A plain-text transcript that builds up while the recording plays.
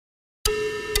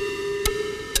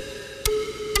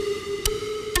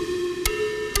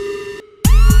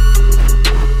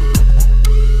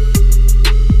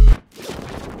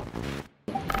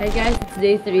Hi guys, it's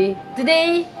day 3.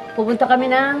 Today, pupunta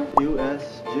kami ng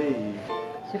USJ.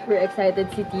 Super excited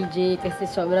si TJ kasi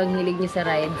sobrang hilig niya sa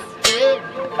rides.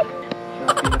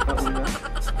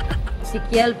 Si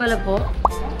Kiel pala po.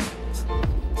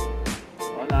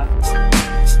 Hola.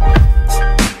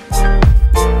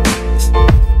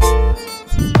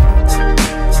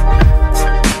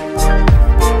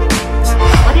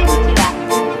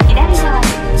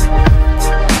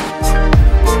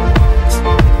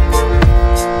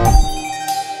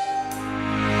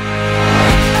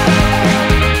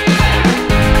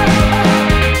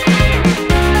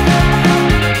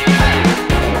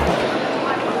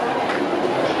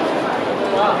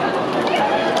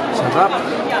 Sarap.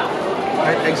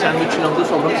 Kahit egg sandwich lang to,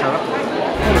 sobrang sarap.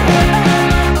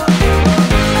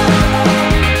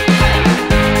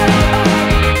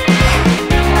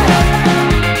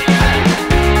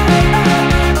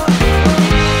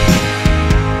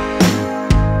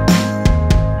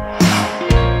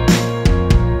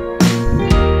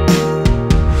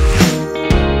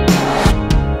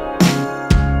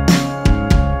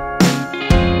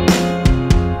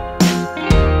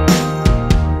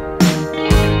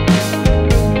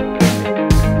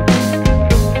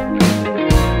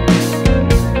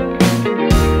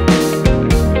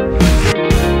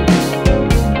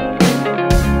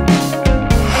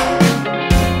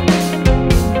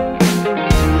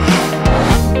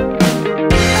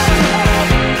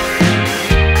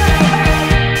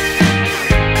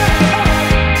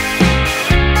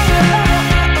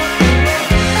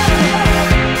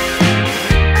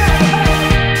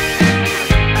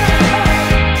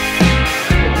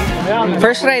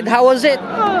 First ride, how was it?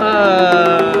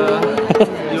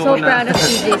 So proud of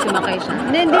TJ, sumakay siya.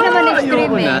 Hindi naman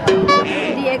extreme eh.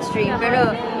 Hindi extreme,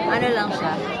 pero ano lang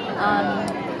siya.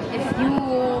 If you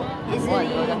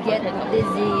easily get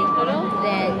dizzy,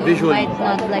 then you might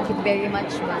not like it very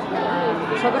much. But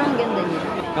sobrang ganda niya.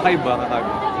 Kakaiba.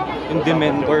 Yung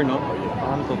Dementor, no?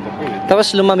 Parang totoo eh.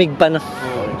 Tapos lumamig pa na.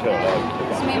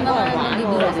 Tapos may mga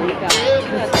nalidulas.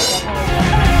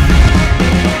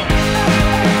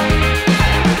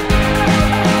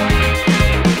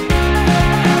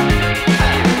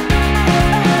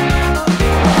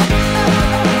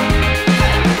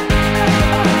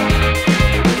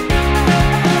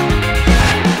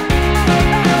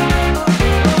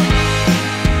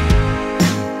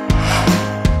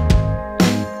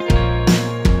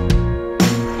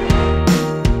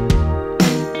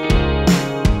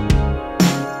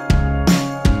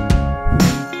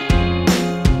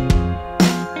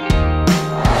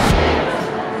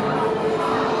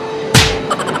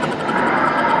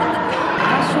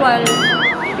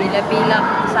 Pila-pila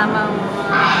kasama ang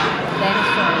mga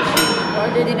dinosaurs.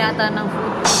 Order din nata ng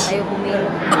food. Ayaw pumila.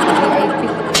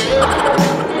 VIP.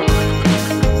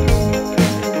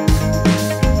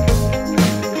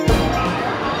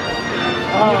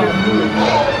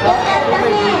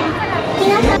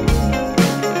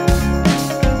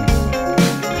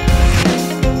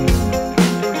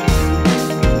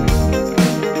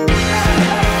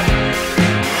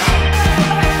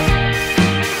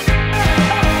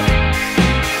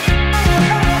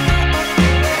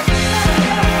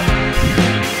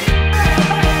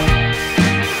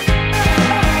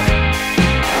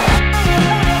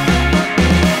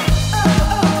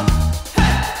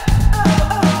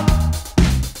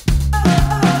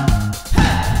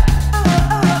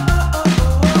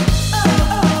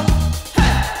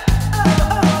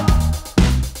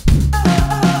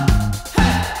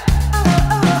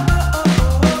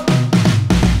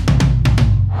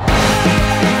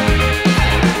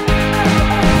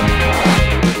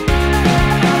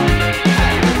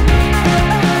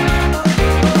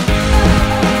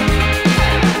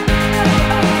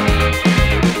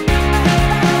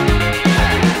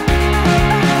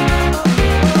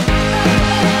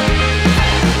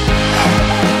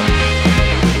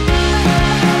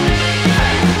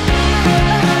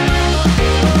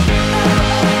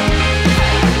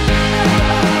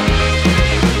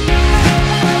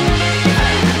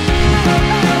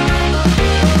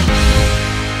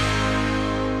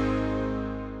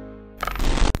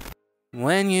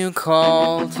 When you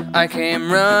called, I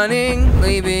came running,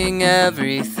 leaving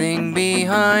everything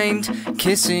behind,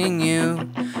 kissing you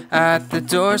at the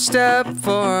doorstep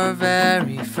for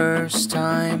very first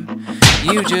time.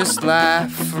 You just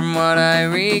laughed from what I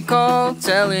recall,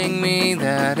 telling me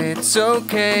that it's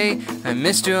okay. I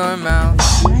missed your mouth.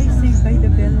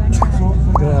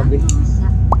 Grabe.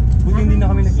 Buti hindi na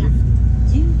kami nag-lift.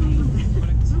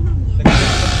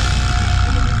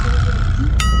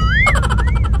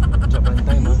 Japan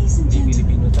time, no? Hindi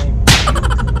Filipino time.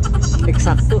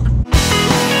 Eksakto.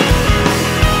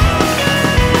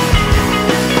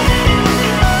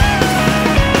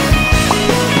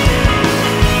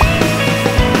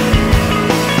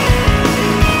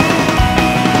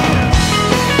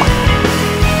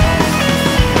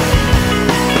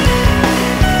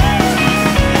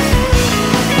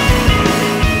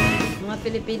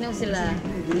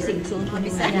 Bisig suon ko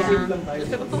niya.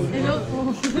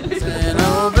 And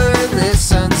over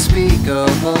this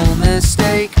unspeakable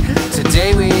mistake.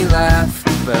 Today we laugh,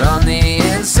 but on the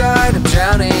inside I'm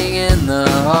drowning in the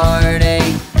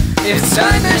heartache. If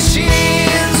time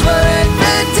machines were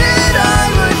invented, I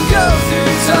would go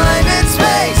through time and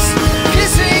space,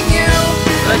 kissing you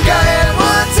like I had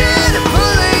wanted, and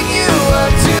pulling you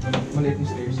up to.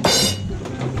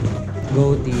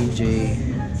 Go, TJ.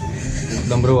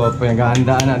 Lang bro,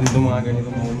 pinaghahandaan natin itong mga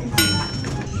ganitong moments.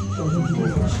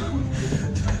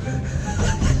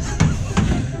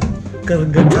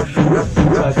 Karga.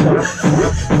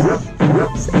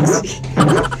 Sexy.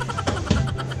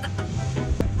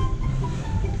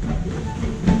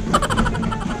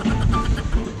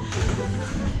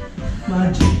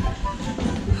 Magic.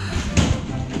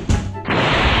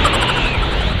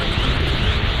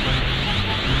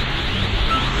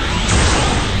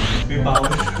 May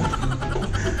power.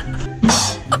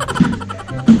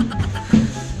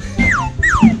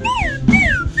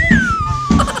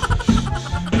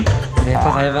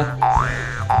 Kaya ba?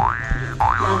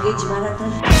 Luggage marathon.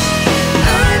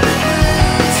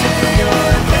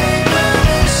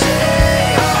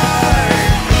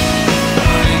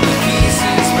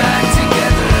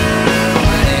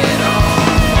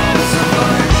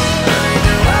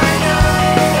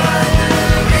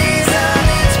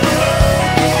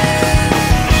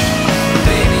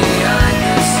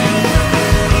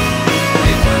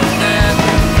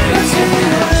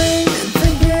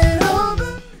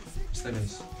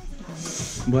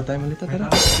 Buat tayo malita,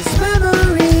 tara. This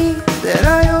memory that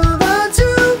I hold on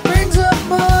to brings up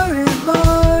more and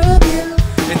more of you.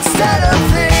 Instead of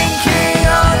thinking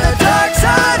on the dark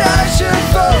side, I should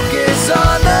focus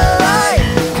on the light.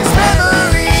 'Cause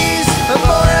memories are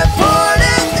more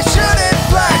important, they shouldn't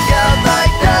black out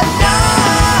like the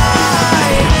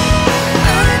night.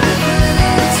 I'm the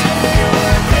bullet to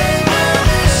your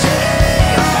paper-mache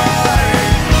heart,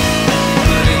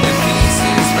 putting the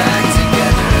pieces back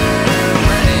together.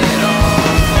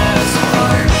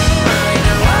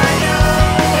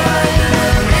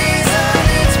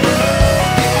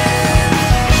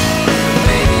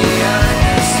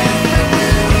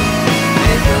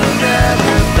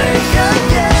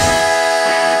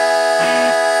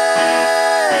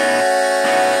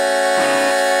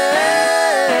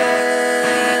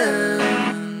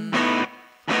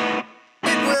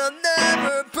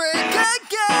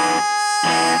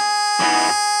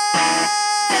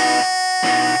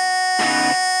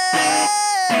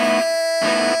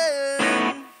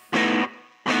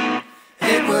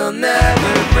 It will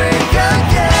never break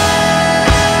again.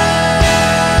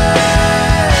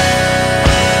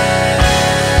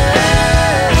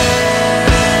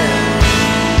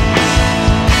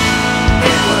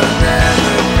 It will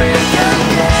never break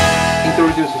again.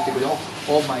 Introduce si Kuya.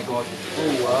 Oh my God.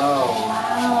 Oh wow.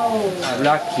 Wow!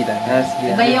 Lucky that.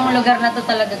 Iba yung lugar na to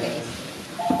talaga, guys.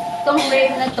 Itong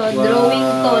frame na to, drawing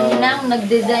to ng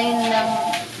nag-design ng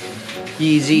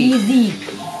Easy. Easy.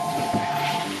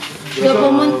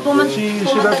 So, pumunta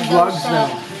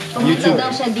daw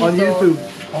siya dito. On YouTube.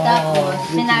 Tapos,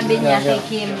 sinabi niya kay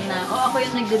Kim na, ako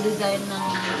yung nagde-design ng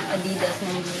Adidas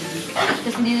ng Easy.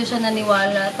 Tapos, hindi na siya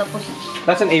naniwala. Tapos,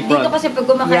 That's an apron. dito kasi pag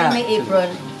kumakain may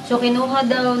apron. So, kinuha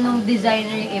daw nung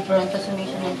designer yung apron. Tapos, sumay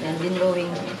siya ng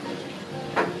drawing.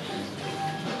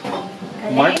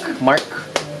 Mark.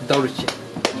 Dolce.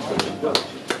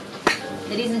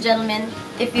 Ladies and gentlemen,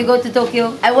 if you go to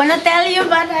Tokyo, I wanna tell you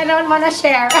but I don't wanna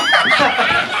share.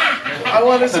 I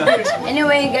wanna see it.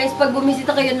 Anyway, guys, pag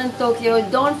bumisita kayo ng Tokyo,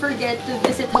 don't forget to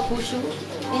visit Hakushu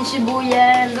in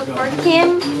Shibuya. Look for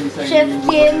Kim, Chef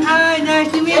Kim. Hi,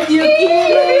 nice to meet you,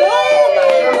 Kim.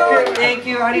 Thank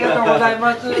you. Arigatou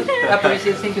gozaimasu.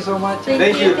 Appreciate. Thank you so much.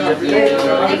 Thank you. Thank you.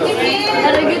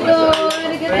 Arigato.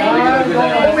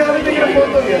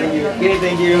 Okay,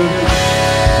 thank you.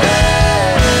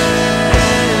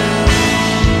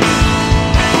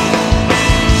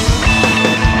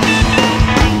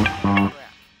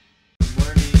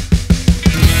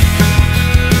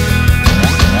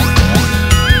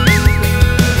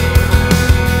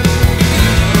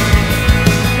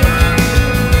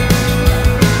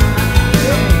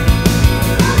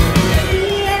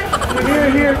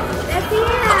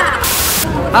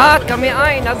 At kami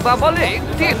ay nagbabalik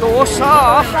dito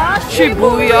sa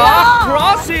Shibuya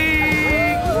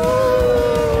Crossing!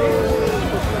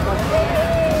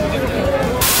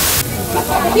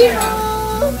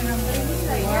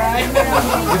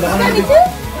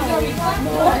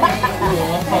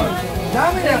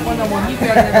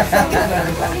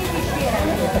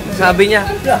 Sabi niya,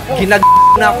 ginag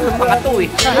na ako ng mga to eh.